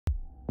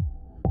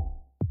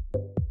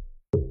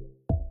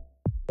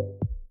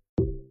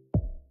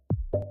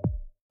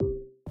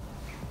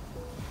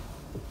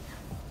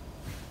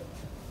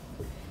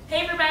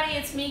Hey everybody,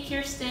 it's me,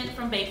 Keiristin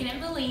from Bacon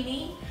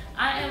Bellini.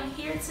 I am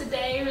here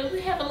today.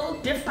 We have a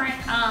little different,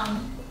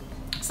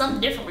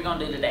 something different we're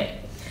gonna do today.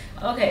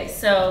 Okay,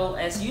 so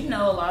as you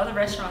know, a lot of the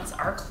restaurants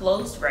are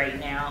closed right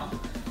now.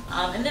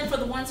 And then for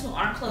the ones who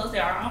aren't closed, they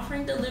are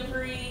offering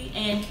delivery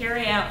and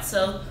carry out.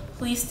 So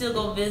please still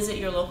go visit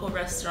your local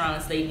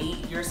restaurants. They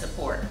need your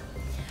support.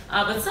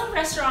 But some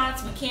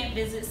restaurants we can't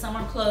visit, some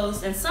are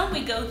closed, and some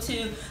we go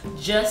to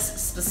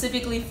just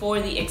specifically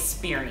for the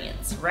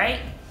experience,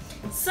 right?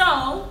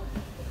 So,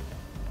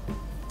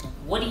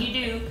 what do you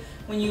do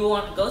when you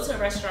want to go to a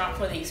restaurant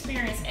for the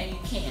experience and you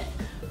can't?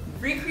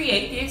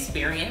 Recreate the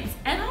experience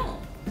at home,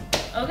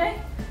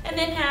 okay? And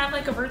then have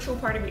like a virtual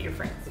party with your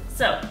friends.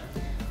 So,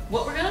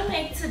 what we're gonna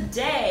make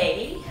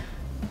today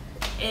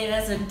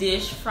is a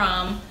dish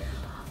from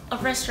a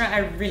restaurant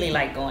I really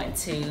like going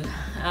to.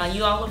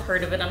 You all have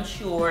heard of it, I'm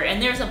sure,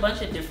 and there's a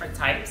bunch of different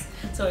types.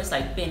 So it's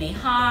like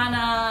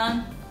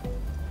Benihana,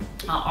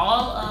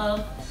 all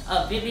of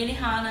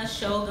Benihana,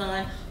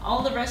 Shogun,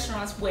 all the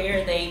restaurants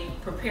where they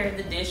prepare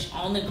the dish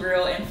on the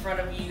grill in front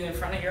of you, in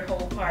front of your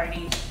whole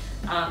party.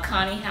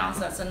 Connie House,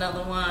 that's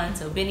another one.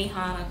 So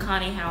Benihana,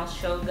 Connie House,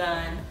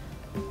 Shogun.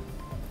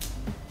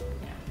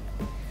 Yeah.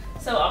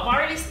 So I've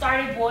already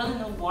started boiling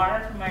the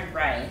water for my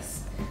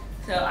rice.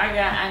 So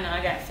I know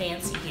I got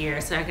fancy here.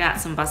 So I got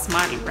some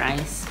basmati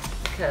rice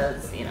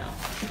because, you know,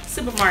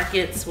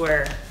 supermarkets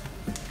were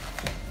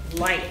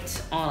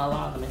light on a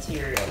lot of the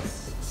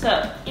materials.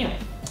 So anyway,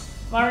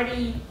 I've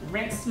already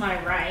rinsed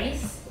my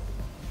rice.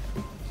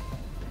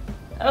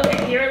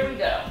 Okay, here we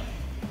go.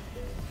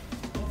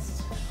 Let's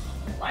turn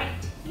on the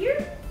light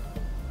here.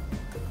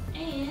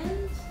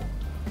 And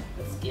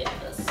let's get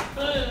the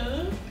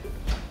spoon.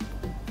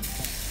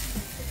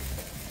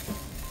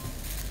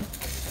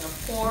 I'm gonna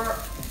pour,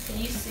 can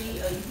you see?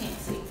 Oh, you can't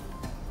see.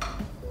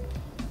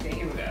 Okay,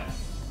 here we go.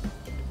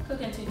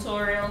 Cooking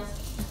tutorials.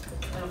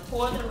 I'm gonna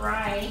pour the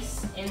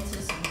rice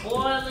into some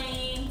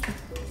boiling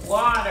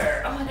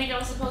water. Oh, I think I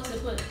was supposed to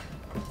put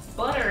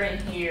butter in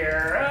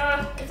here.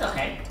 It's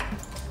okay.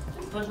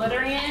 Just put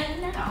butter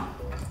in now.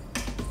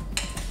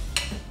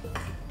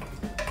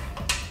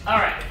 All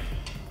right.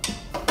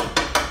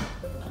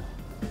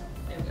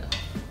 There we go.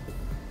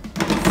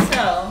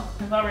 So,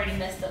 I've already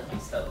messed up my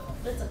stove.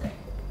 That's okay.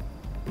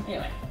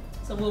 Anyway,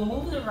 so we'll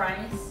move the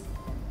rice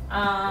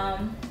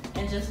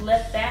and just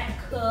let that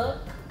cook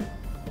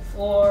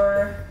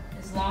for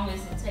as long as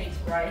it takes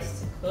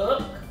rice to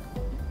cook.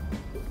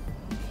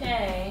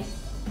 Okay.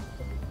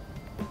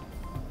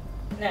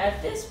 Now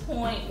at this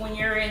point, when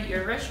you're in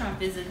your restaurant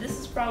visit, this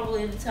is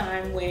probably the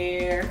time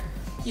where,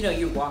 you know,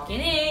 you're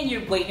walking in,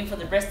 you're waiting for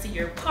the rest of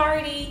your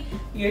party,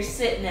 you're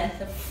sitting at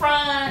the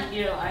front,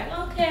 you're like,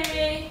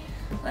 okay,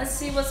 let's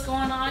see what's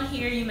going on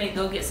here. You may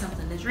go get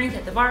something to drink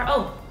at the bar.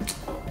 Oh,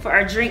 for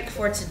our drink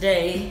for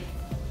today,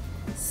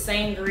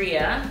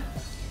 sangria.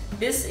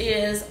 This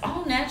is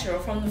all natural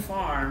from the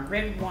farm.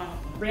 Red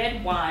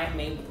wine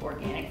made with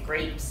organic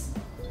grapes.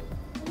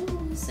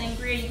 Ooh,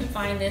 sangria, you can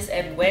find this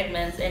at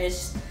Wegmans, and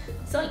it's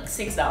like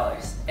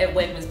 $6 at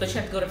Wegmans, but you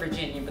have to go to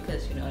Virginia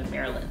because, you know, in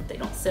Maryland they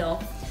don't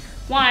sell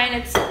wine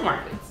at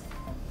supermarkets.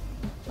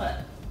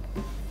 But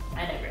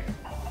I digress.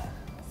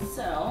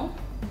 So,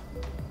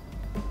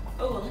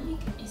 oh, let me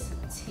get me some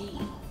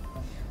tea.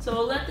 So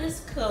we'll let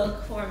this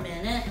cook for a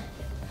minute.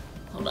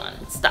 Hold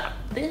on, stop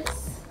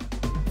this.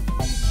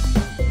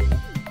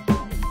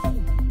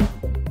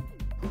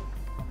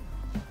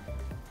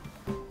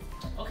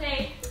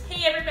 Okay,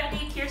 hey everybody,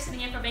 Keiristin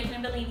again from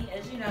Bacon Bellini,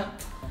 as you know.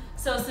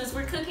 So since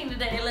we're cooking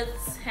today,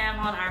 let's have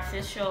on our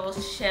official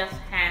chef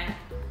hat.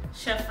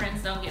 Chef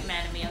friends, don't get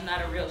mad at me. I'm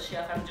not a real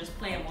chef. I'm just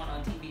playing one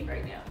on TV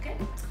right now, okay?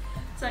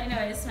 So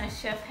anyway, it's my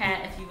chef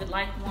hat. If you would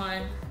like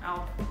one,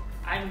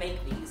 I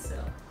make these,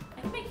 so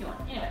I can make you one.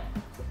 Anyway,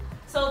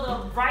 so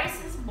the rice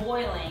is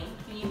boiling.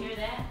 Can you hear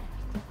that?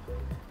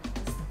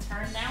 Just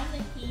turn down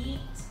the heat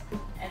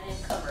and then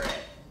cover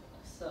it.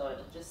 So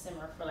it'll just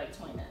simmer for like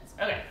 20 minutes.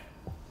 Okay.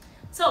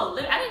 So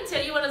I didn't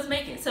tell you what I was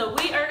making. So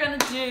we are gonna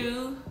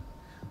do,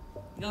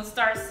 we're gonna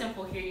start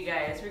simple here, you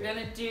guys. We're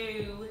gonna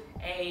do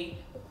a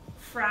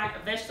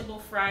vegetable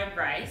fried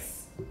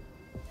rice,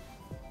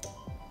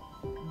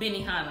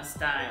 Benihana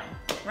style,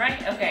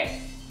 right?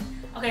 Okay.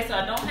 Okay, so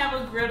I don't have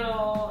a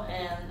griddle,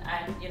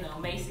 and you know,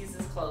 Macy's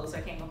is closed, so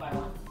I can't go buy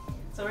one.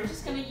 So we're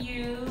just gonna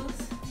use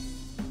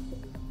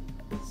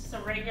just a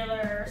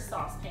regular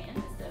saucepan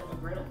instead of a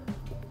griddle,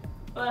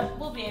 but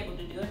we'll be able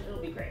to do it.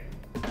 It'll be great.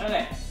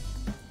 Okay,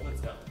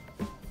 let's go.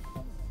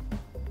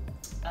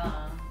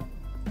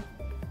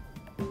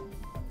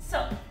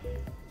 So,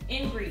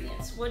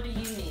 ingredients. What do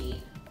you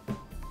need?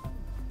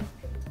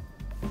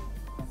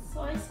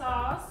 Soy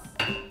sauce,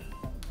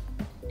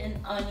 an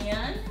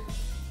onion.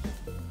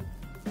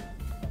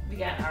 We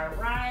got our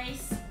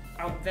rice,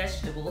 our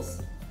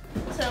vegetables.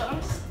 So I'm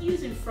just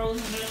using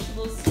frozen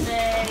vegetables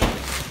today.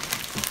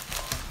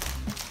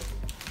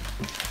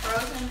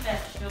 Frozen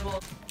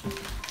vegetables.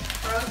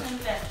 Frozen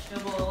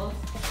vegetables.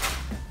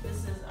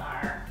 This is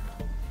our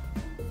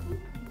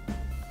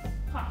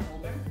pot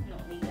holder. We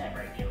don't need that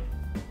right now.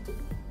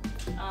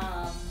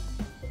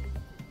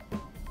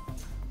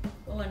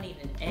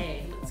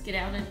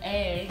 get out an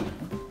egg,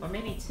 or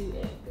maybe 2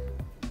 eggs.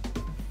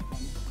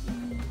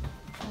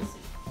 Let's see.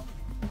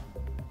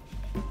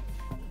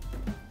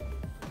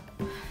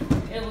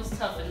 It was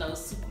tough in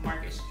those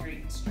supermarket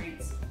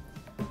streets.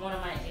 One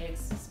of my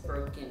eggs is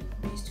broken.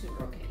 These 2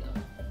 are okay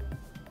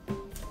though.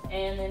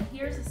 And then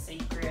here's a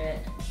secret.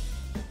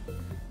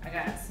 I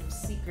got some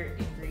secret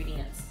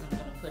ingredients I'm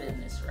gonna put in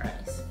this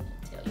rice.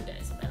 I'll tell you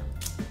guys about.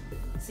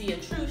 See, a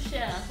true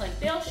chef, like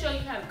they'll show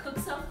you how to cook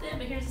something,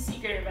 but here's the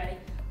secret, everybody.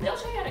 They'll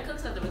show you how to cook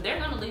something, but they're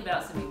gonna leave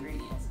out some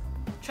ingredients.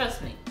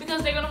 Trust me,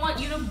 because they're gonna want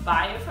you to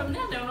buy it from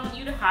them. They're gonna want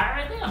you to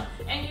hire them,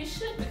 and you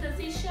should, because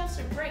these chefs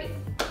are great.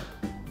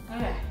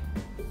 Okay.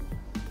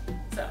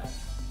 So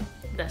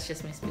that's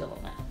just my spiel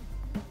on that.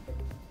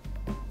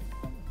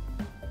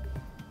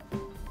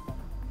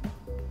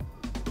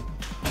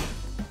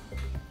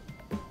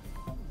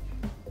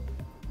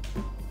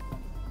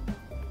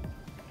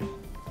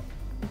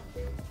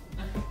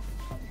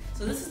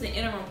 So this is the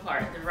interim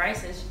part. The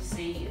rice, as you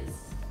see, is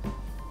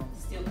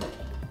still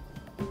cooking.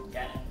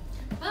 Got it.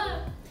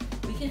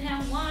 But we can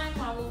have wine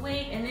while we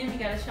wait, and then we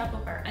gotta chop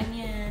up our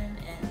onion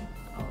and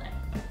all that.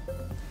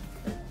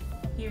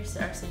 Here's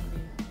our sangria.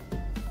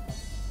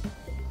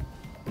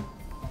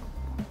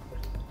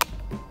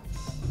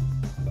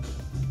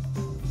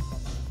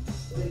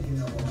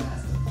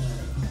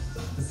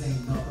 This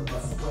ain't nothing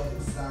but sweat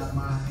inside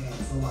my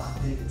hands, so I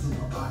dig into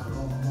my pocket,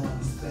 all my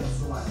money spent,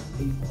 so I can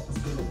leave, but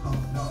still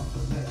coming up the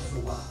next, so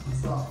I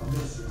start my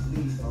mission,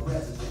 leave my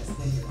residence,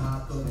 thinking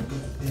how I'm gonna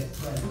get a dead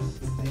present.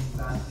 The things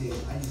I did,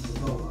 I used to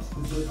roll up,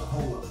 this is a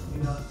hole up,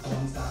 ain't nothing for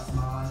me, stops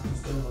mine, I'm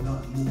still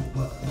nothing move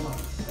but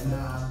money, and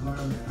now I've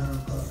learned and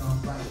earned cause I'm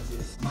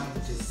righteous, might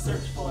just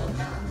search for a 9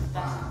 to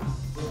 5.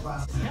 If I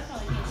Y'all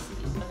probably can't see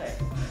it. Okay.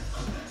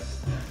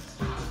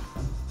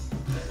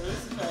 So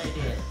this is what I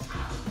did.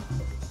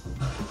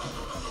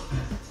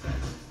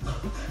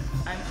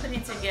 I'm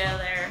putting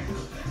together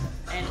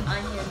an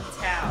onion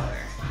tower.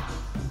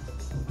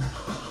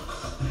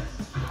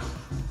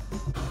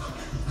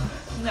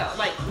 No,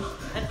 like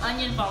an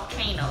onion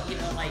volcano, you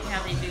know, like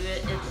how they do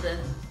it at the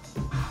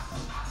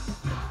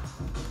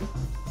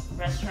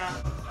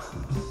restaurant.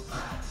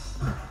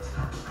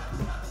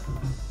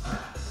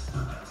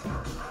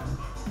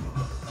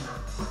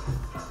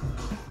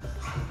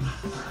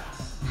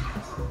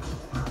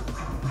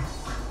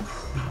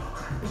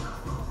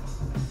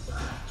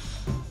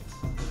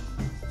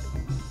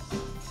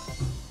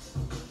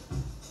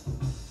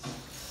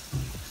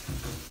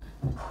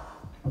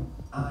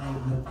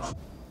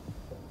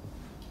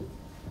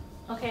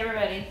 Okay, we're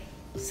ready.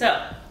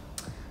 So,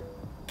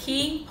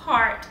 key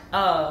part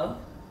of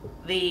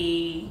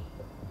the,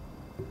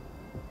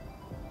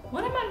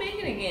 what am I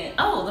making again?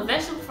 Oh, the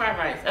vegetable fried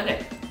rice.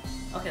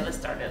 Okay, let's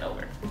start that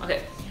over.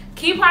 Okay,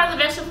 key part of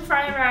the vegetable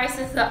fried rice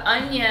is the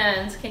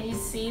onions. Can you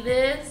see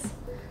this?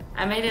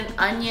 I made an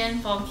onion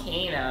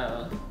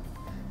volcano.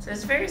 So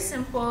it's very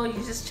simple.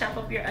 You just chop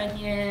up your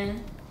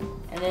onion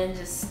and then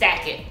just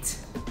stack it.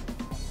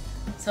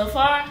 So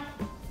far,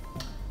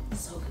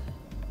 so good.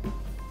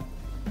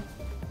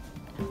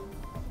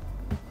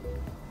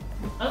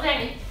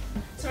 Okay,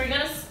 so we're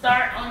gonna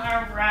start on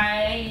our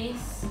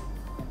rice.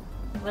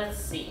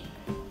 Let's see.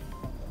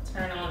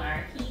 Turn on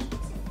our heat.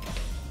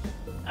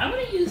 I'm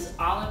gonna use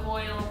olive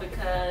oil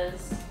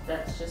because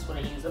that's just what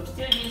I use. I'm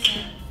still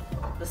using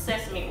the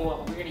sesame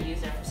oil, but we're gonna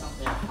use that for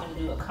something. I'm gonna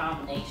do a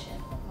combination.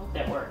 Hope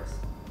that works.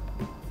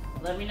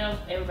 Let me know,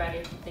 everybody,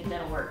 if you think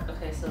that'll work.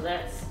 Okay, so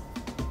that's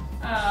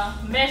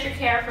measure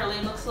carefully.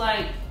 Looks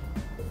like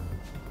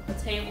a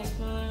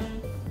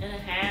tablespoon and a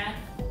half,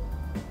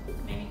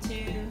 maybe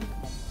 2.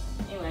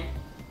 Anyway,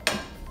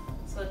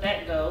 so let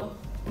that go.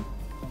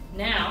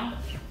 Now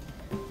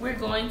we're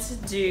going to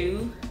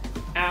do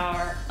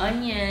our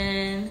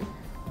onion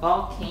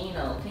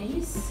volcano. Can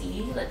you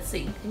see? Let's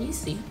see. Can you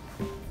see?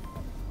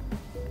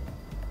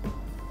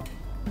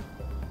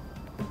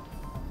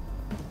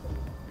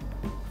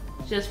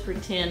 Just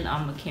pretend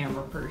I'm a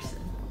camera person.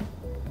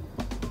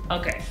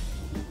 Okay.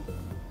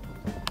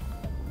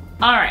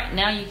 All right,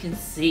 now you can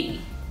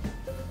see.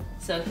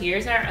 So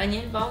here's our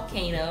onion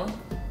volcano.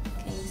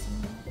 Can you see?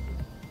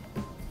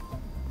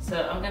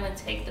 So I'm gonna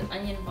take the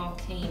onion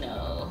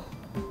volcano.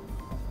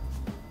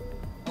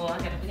 Oh,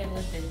 we gotta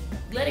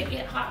let it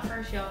get hot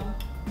first, y'all.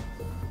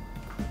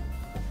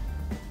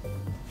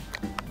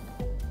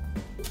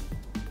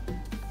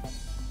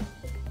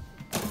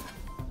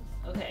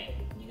 Okay,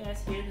 you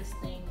guys hear this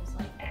thing? It's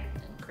like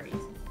acting crazy.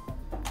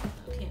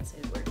 I can't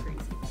say the word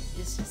crazy.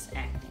 It's just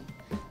acting.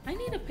 I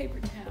need a paper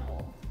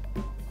towel.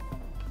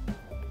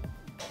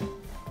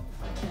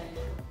 Okay.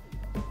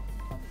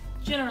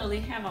 Generally,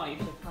 have all your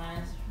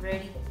supplies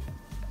ready.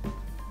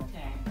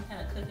 Okay, what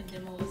kind of cooking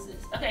demo is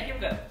this? Okay, here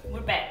we go.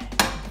 We're back.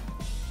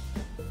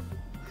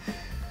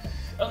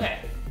 Okay.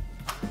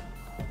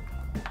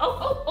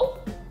 Oh.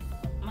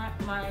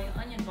 My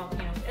onion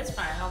volcano. It's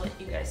fine. I'll let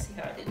you guys see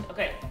how I did it.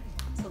 Okay.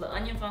 So the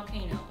onion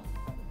volcano.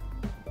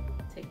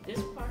 Take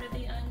this part of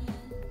the onion.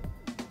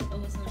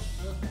 Oh,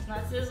 it's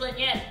not sizzling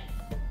yet.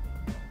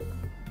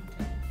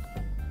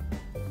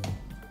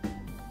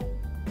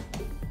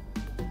 Okay.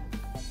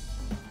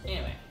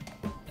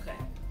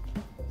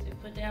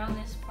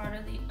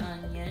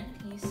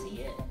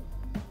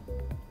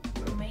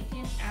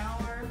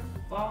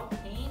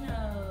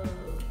 volcano.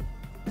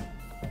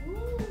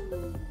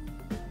 Woo.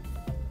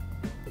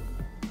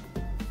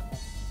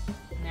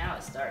 Now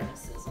it's starting to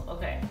sizzle.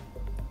 Okay.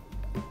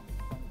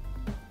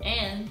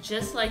 And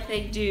just like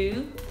they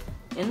do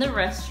in the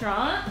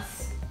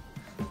restaurants.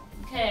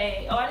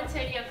 Okay, oh, I didn't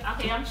tell you.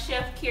 Okay, I'm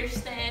Chef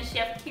Keiristin,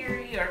 Chef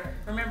Kiri, or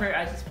remember,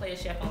 I just play a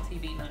chef on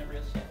TV, not a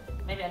real chef.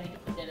 Maybe I need to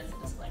put that as a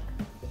disclaimer.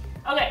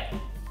 Okay,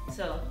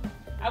 so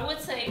I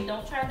would say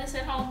don't try this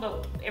at home,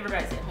 but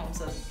everybody's at home,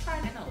 so try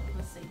it at home.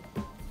 Let's see.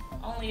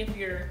 Only if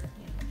you're,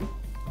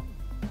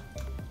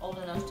 old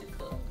enough to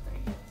cook. There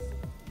you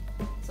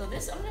go. So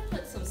this, I'm gonna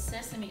put some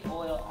sesame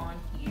oil on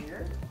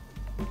here.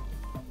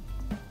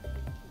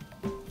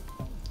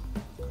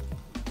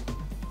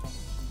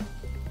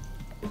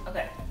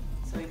 Okay,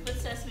 so we put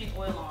sesame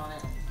oil on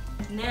it.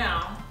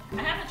 Now,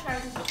 I haven't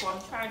tried this before.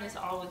 I'm trying this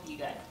all with you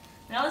guys.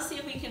 Now let's see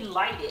if we can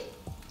light it.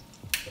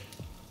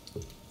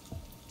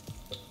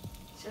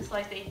 Just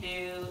like they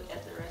do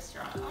at the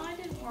restaurant. Oh,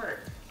 it didn't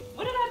work.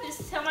 What did I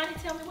just, somebody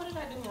tell me, what did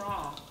I do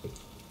wrong?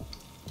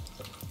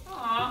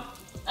 Aw,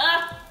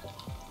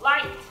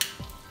 light.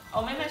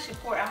 Oh, maybe I should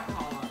pour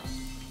alcohol on it.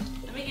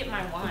 Let me get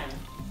my wine.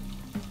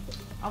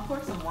 I'll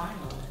pour some wine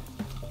on it.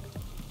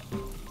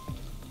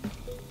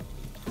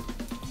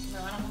 No,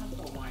 I don't want to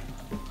pour wine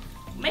on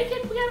it. Make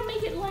it, we gotta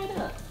make it light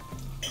up.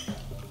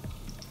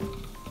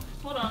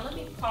 Hold on, let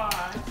me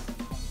pause.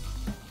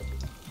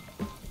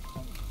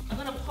 I'm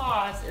gonna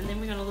pause and then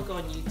we're gonna look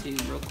on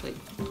YouTube real quick.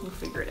 We'll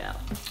figure it out.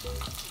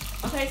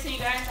 Okay, so you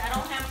guys, I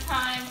don't have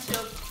time to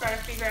try to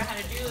figure out how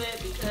to do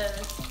it because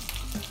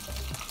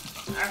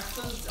our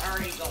food's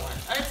already going.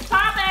 Oh, it's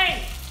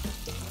popping!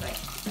 Okay,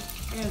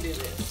 we're gonna do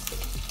this.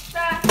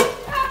 Stop.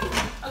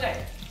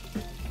 Okay.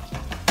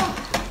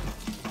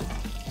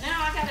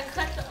 Now I gotta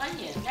cut the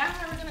onion. Now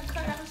how are we gonna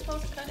cut it? I'm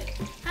supposed to cut it.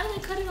 How do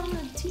they cut it on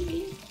the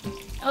TV?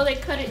 Oh, they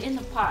cut it in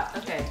the pot.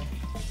 Okay.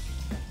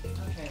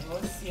 Okay, well,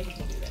 let's see if we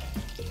can do that.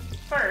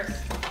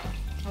 First,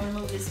 I'm gonna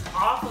move this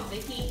off of the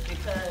heat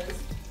because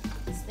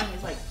this thing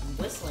is like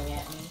whistling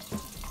at me.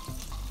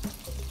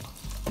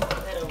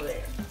 Put that over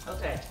there.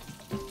 Okay.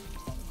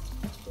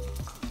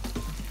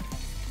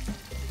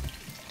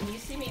 Can you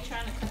see me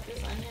trying to cut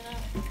this onion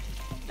up?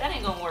 That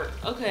ain't gonna work.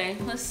 Okay,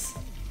 let's,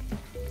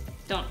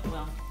 well,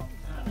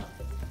 I don't know.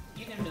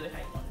 You can do it how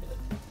you wanna do it.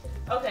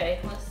 Okay,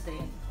 let's see.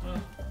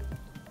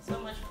 So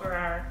much for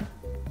our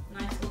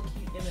nice little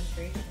cute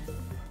demonstration.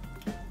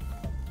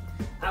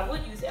 I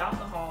would use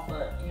alcohol,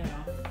 but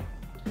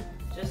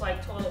just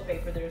like toilet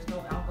paper, there's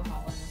no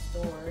alcohol in the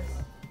stores.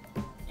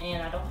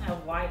 And I don't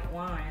have white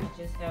wine, I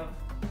just have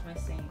my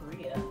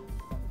sangria,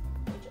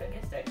 which I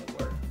guess that could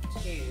work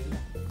too.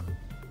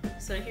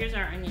 So here's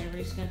our onion.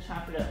 We're just gonna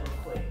chop it up real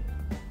quick.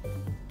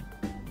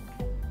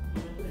 I'm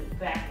gonna put it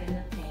back in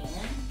the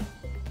pan.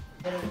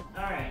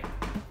 Alright.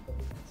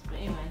 So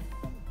anyway,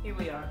 here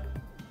we are.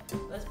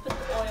 Let's put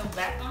the oil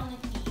back on the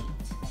heat.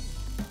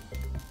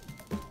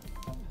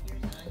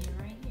 Here's the onion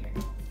right here.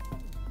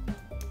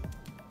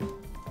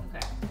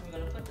 Okay, we're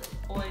gonna put the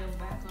oil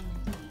back on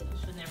the heat.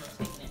 I should never have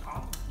taken it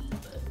off the heat,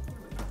 but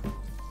here we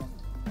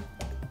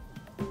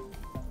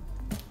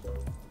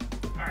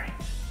go. Alright.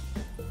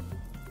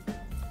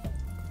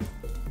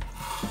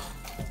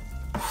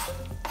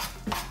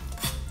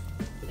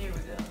 There we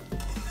go.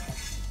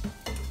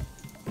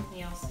 Can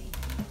y'all see?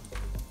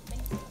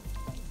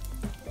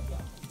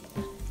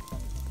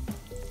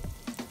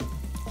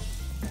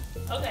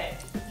 Okay,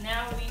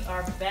 now we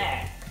are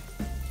back.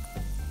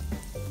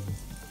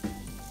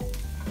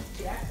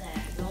 Got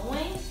that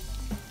going.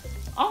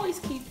 Always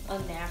keep a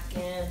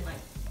napkin,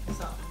 like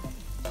something.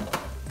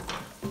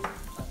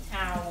 A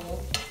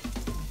towel.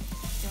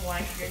 And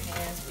wipe your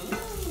hands.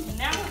 Ooh, and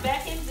now we're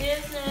back in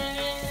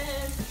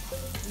business.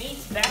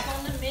 Meat's back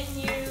on the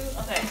menu.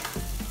 Okay.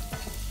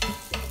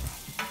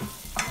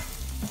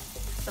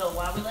 So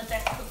while we let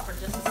that cook for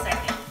just a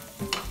second,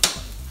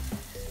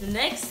 the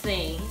next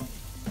thing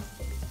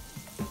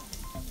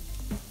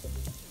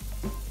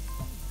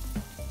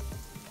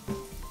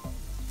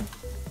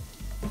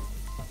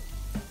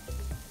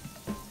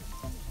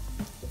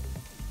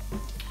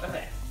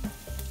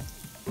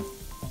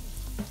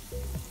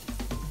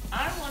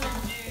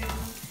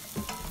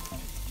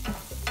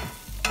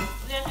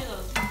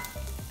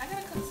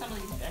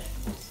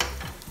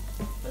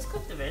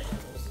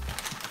vegetables.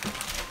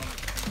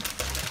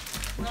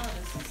 None of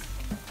this is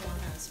going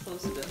how it's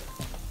supposed to go.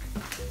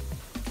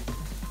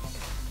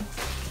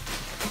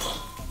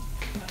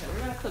 Okay,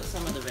 we're gonna cook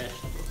some of the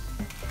vegetables.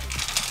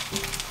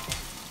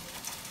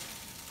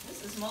 This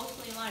is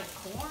mostly like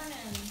corn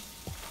and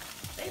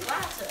they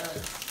lie to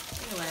us.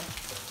 Anyway,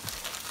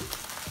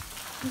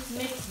 this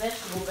mixed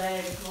vegetable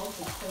bag is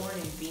mostly corn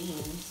and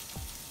beans.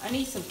 I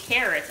need some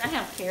carrots. I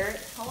have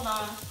carrots. Hold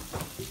on.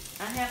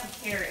 I have a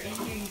carrot in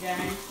here, you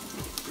guys.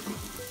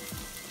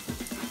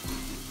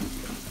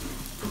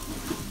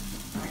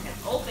 I can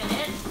open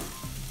it.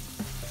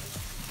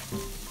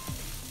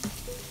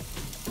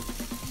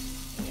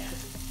 Yeah.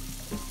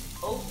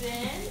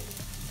 Open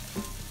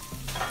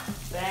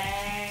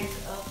bag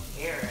of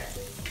carrots.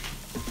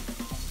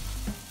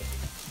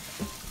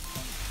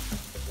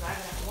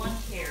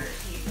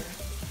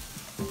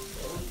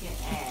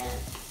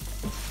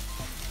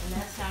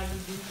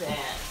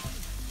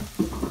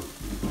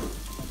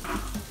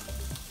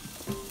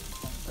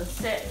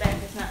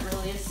 setback is not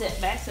really a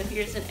setback. So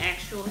here's an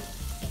actual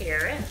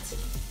carrot.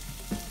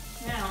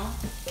 Now,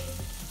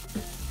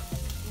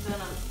 I'm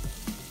gonna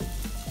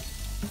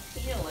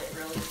peel it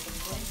really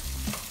quickly.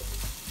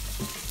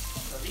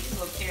 So these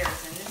little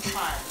carrots in this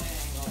pot, that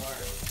ain't gonna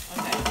work.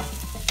 Okay.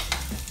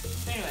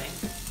 Anyway,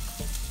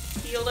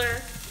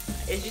 peeler.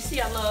 As you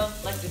see, I love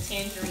like the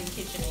tangerine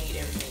KitchenAid,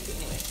 everything.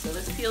 Anyway, so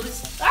let's peel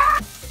this.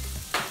 Ah!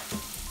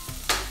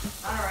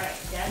 All right,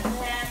 got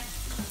that.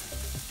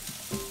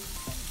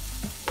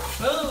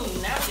 Boom,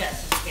 now we got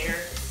some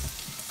carrots.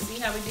 See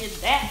how we did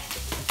that?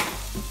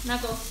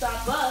 Not gonna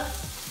stop us.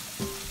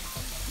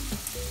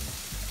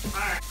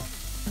 All right.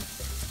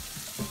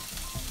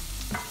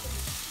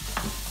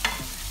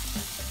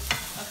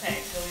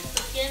 Okay, so we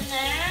put in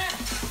that.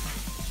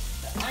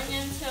 The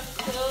onions have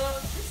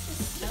cooked. This is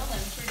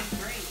smelling pretty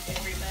great,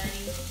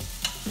 everybody.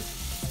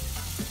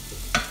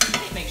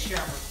 Let me make sure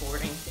I'm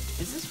recording.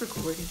 Is this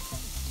recording?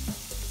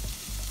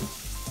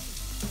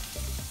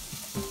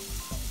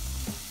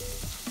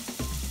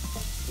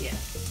 Yeah.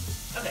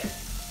 Okay.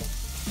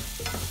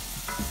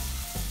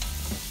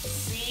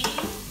 See?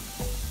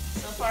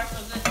 So far so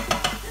good.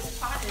 This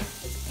pot is,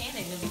 this pan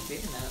ain't gonna be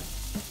big enough.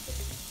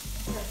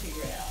 I gotta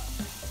figure it out.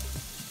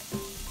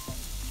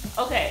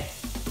 Okay.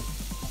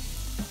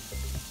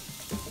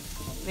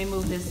 Let me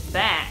move this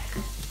back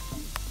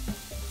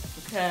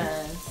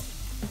because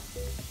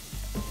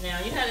now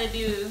you know how to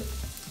do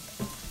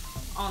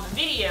on the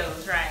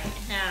videos, right?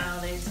 How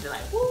they just be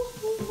like, woo,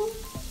 woo, woo.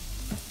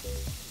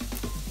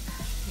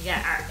 We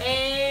got our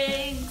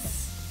eggs.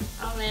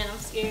 Oh man, I'm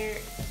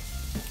scared.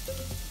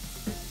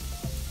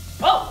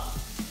 Oh!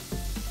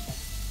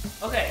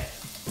 Okay.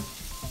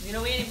 You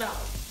know we ain't about.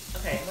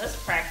 Okay, let's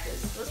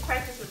practice. Let's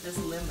practice with this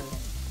lemon.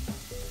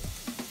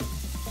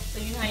 So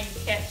you know how you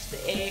catch the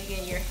egg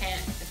in your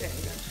hand? Okay,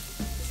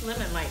 this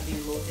lemon might be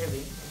a little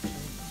heavy.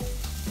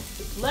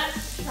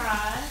 Let's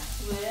try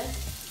with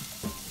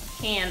a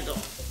candle.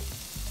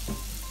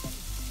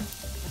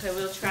 Okay,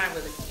 we'll try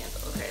with a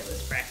candle. Okay,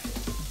 let's practice.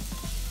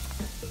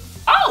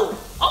 Oh!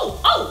 Oh!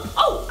 Oh!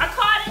 Oh! I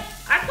caught it!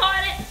 I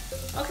caught it!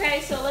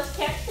 Okay, so let's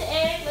catch the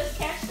egg. Let's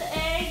catch the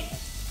egg.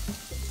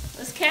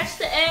 Let's catch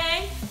the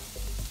egg.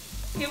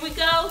 Here we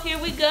go. Here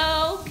we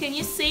go. Can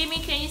you see me?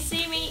 Can you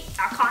see me?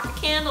 I caught the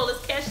candle.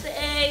 Let's catch the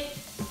egg.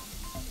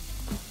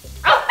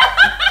 Oh!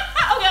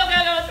 Okay, I'm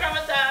gonna try my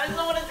time. I just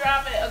don't want to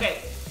drop it.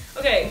 Okay.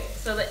 Okay,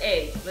 so the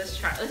egg. Let's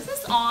try. Is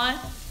this on?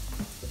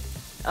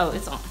 Oh,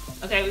 it's on.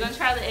 Okay, we're gonna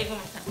try the egg one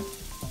more time.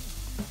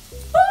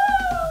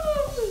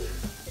 Woo!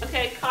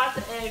 Okay, caught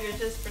the egg, or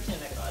just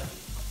pretend I caught it.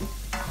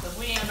 Because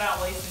we ain't about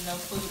wasting no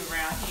food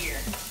around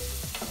here.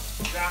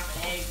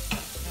 Dropping eggs.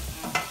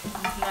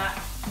 It's not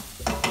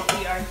what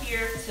we are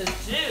here to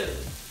do.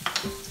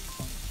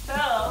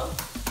 So,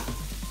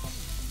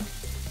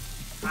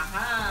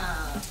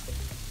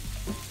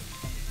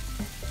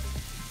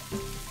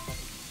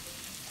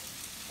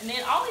 and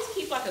then always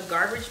keep like a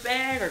garbage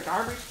bag or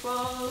garbage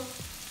bowl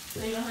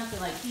so you don't have to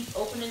like keep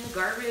opening the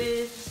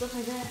garbage, stuff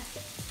like that.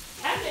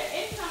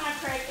 Anytime I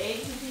crack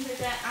eggs and things like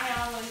that, I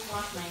always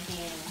wash my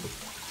hands.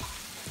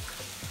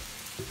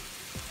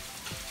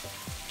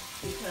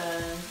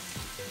 Because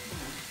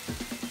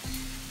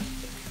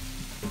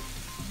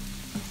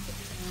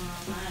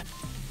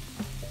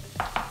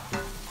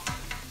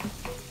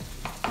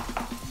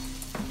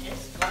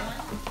it's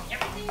going,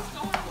 everything's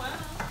going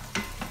well.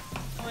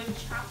 So we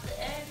chop the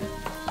egg up.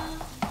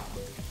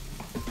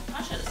 I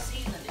should have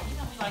seasoned it. You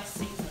know we like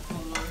seasoned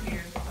food over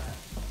here, but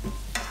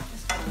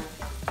it's cool.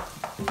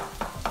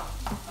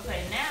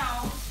 Okay,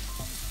 now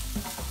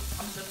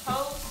I'm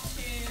supposed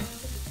to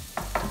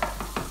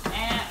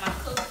add my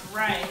cooked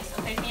rice.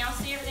 Okay, can y'all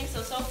see everything?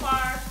 So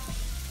far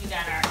we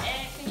got our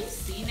egg. Can you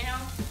see now?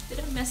 Did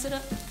I mess it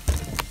up?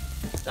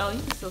 Oh, you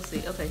can still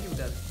see. Okay, here we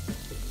go.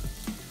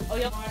 Oh,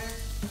 y'all water.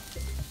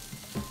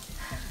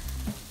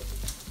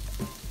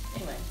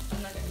 Anyway,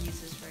 I'm not gonna use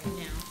this right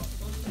now.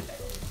 We'll just put it back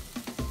over.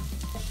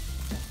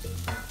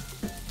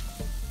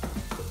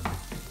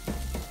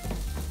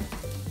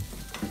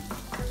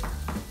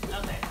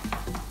 Okay.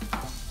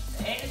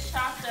 The egg is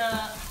chopped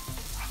up.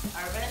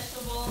 Our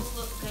vegetables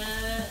look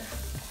good.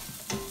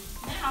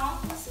 Now,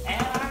 let's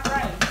add our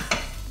rice.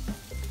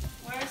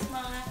 Where's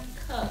my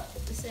cup?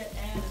 It said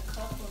add a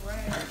cup of rice.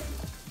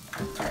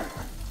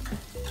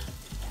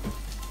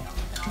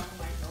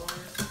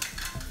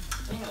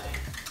 Anyway,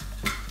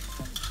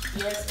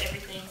 yes,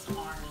 everything's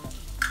orange.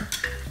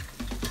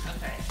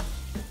 Okay.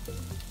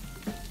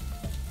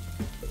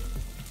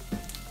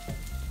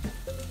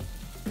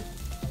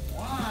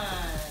 One.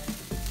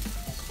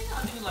 I think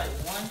I'll do like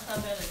 1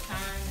 cup at a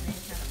time and then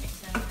kind of mix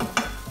them.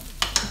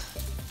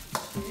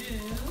 2.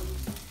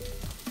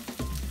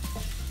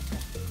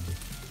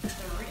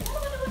 3. I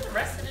don't know what the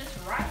rest of this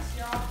rice,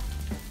 y'all.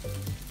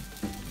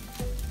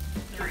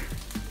 3.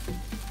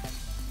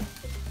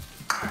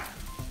 Alright.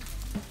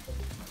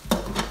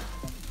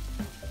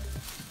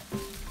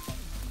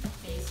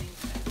 Basic.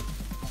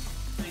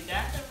 So we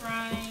got the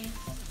rice.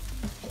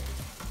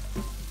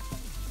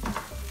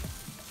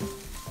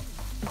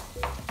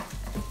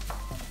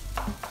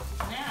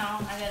 Now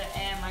I gotta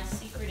add my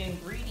secret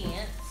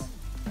ingredients.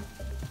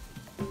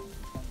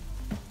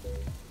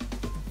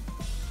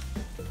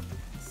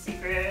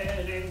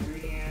 Secret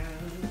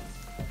ingredients.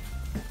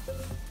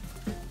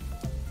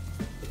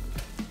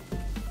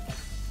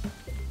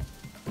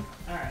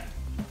 All right.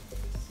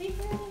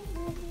 Secret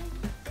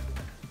ingredients.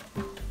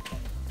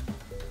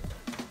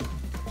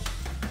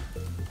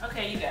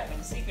 Okay, you got me.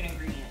 The secret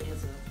ingredient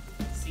is a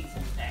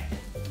seasoning packet.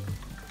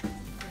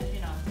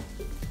 You know,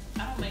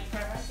 I don't make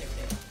fried rice every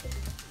day.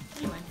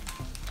 Anyway,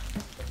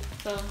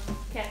 so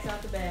cat's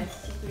out the bag,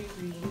 secret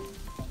ingredient.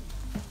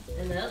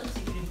 And the other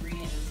secret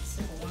ingredient is a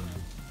simple woman.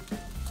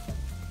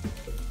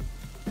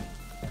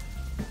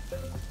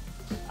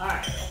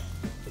 Alright.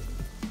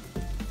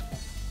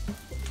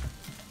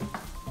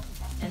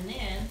 And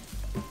then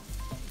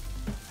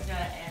I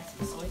gotta add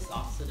some soy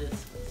sauce to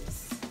this.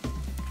 It's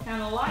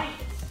kind of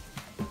light.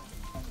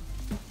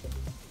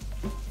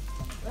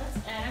 Let's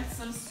add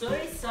some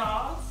soy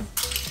sauce.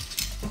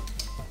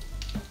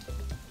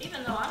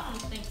 Even though I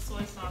don't think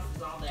soy sauce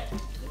is all that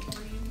good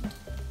for you.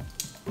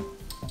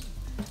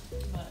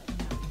 But, you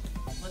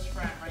know, let's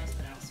fry rice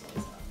without soy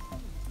sauce.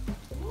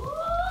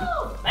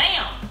 Woo!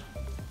 Bam!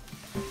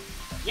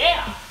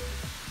 Yeah!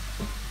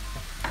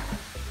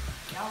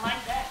 Y'all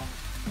like that?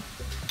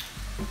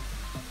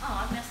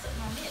 Oh, I messed up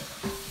my mix.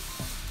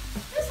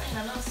 This ain't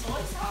enough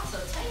soy sauce, a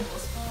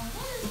tablespoon.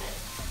 What is it?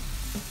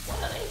 What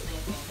are they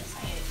thinking? This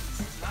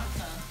is not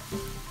enough.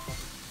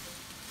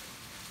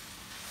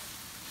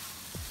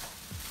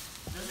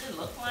 Does it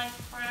look like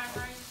fried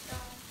rice,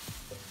 y'all?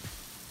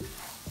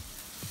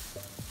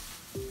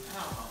 I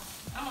don't know.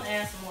 I'm gonna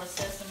add some more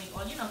sesame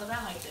oil, you know, because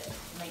I like to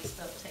make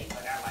stuff taste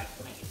like I like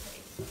to make it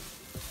taste.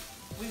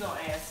 We're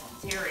gonna add some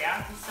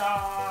teriyaki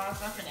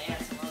sauce. I'm gonna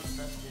add some other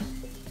stuff too.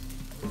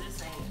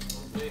 This ain't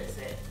where it's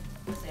at.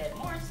 Let's add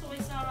more soy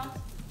sauce.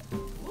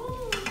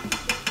 Woo!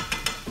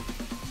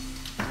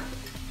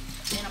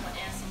 Then I'm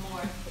gonna add some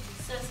more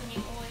sesame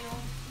oil.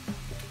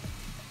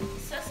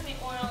 Sesame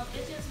oil,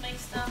 it just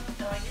makes stuff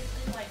like it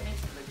like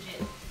makes it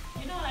legit.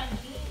 You know what I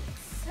need?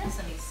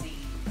 Sesame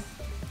seeds.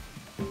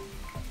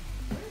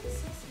 Where are the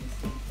sesame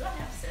seeds? Do I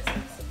have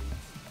sesame seeds?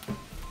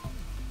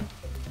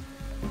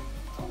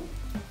 Oh.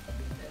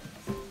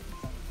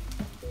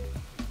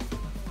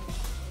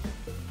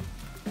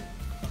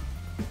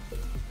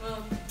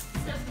 Well,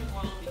 sesame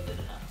oil will be good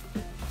enough.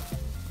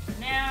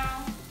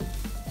 Now,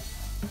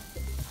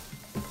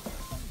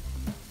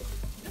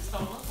 this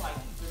don't look like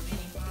the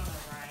Benny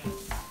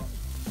rice.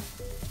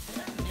 Did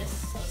I miss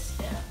a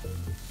step?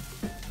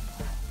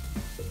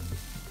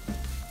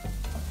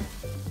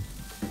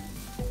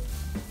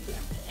 We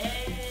got the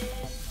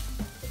egg.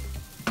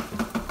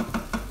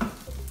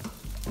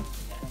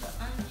 We got the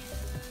onion.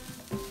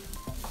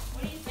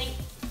 What do you think?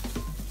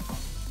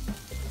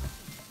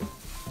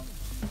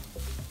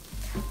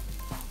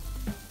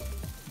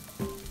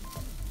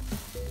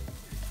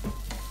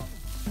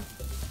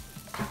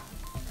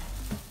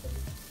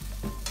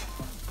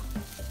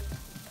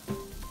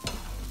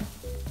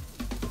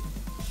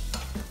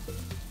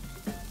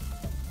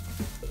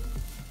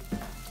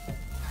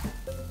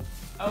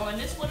 Oh, and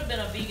this would have been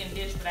a vegan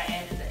dish, but I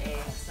added the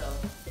egg. So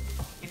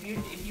if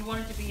you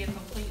want it to be a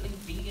completely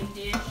vegan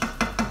dish,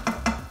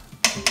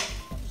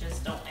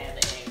 just don't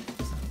add the egg.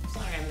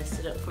 Sorry I messed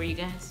it up for you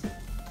guys.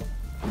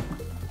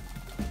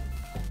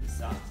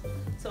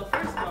 So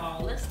first of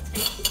all, let's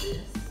taste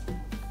this.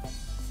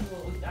 See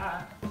what we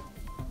got.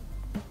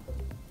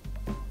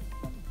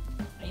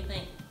 What do you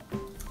think?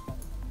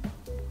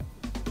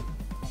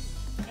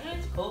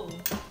 It's cool.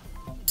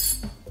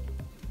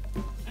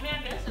 I mean, I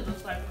guess it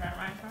looks like fried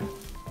rice, right?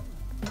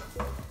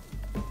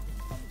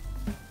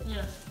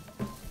 Yeah.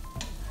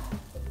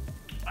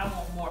 I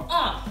want more.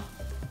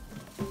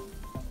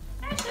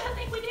 Actually, I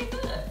think we did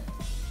good.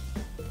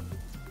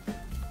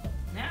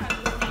 Now I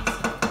just need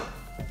some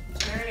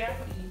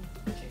teriyaki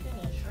chicken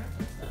and shrimp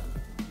and stuff.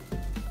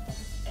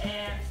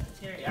 Add some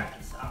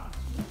teriyaki sauce.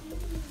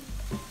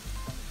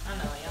 I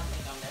know, y'all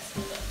think I'm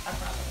messing it up. I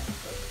probably won't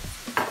cook it.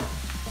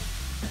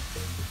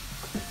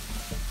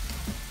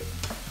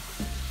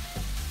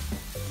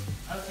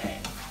 Okay.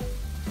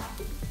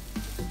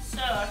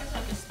 So I guess I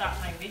can stop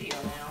my video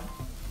now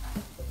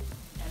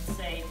and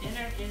say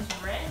dinner is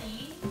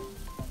ready.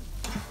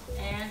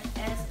 And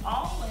as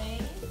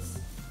always,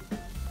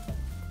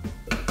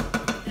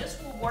 this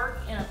will work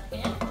in a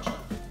pinch.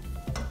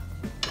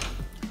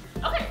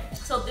 Okay,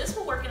 so this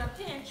will work in a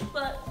pinch,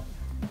 but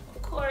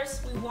of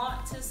course we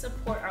want to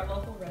support our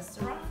local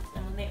restaurants,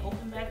 and when they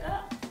open back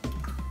up,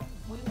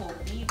 we will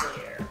be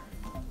there.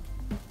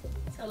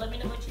 So let me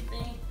know what you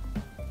think.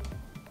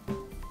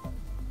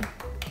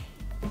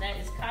 That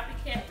is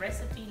copycat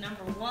recipe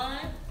number 1.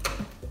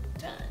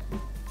 Done.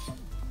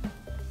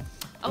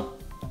 Oh,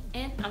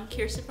 and I'm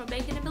Keiristin from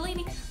Bacon and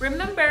Bellini.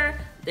 Remember,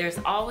 there's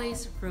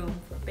always room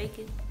for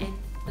bacon and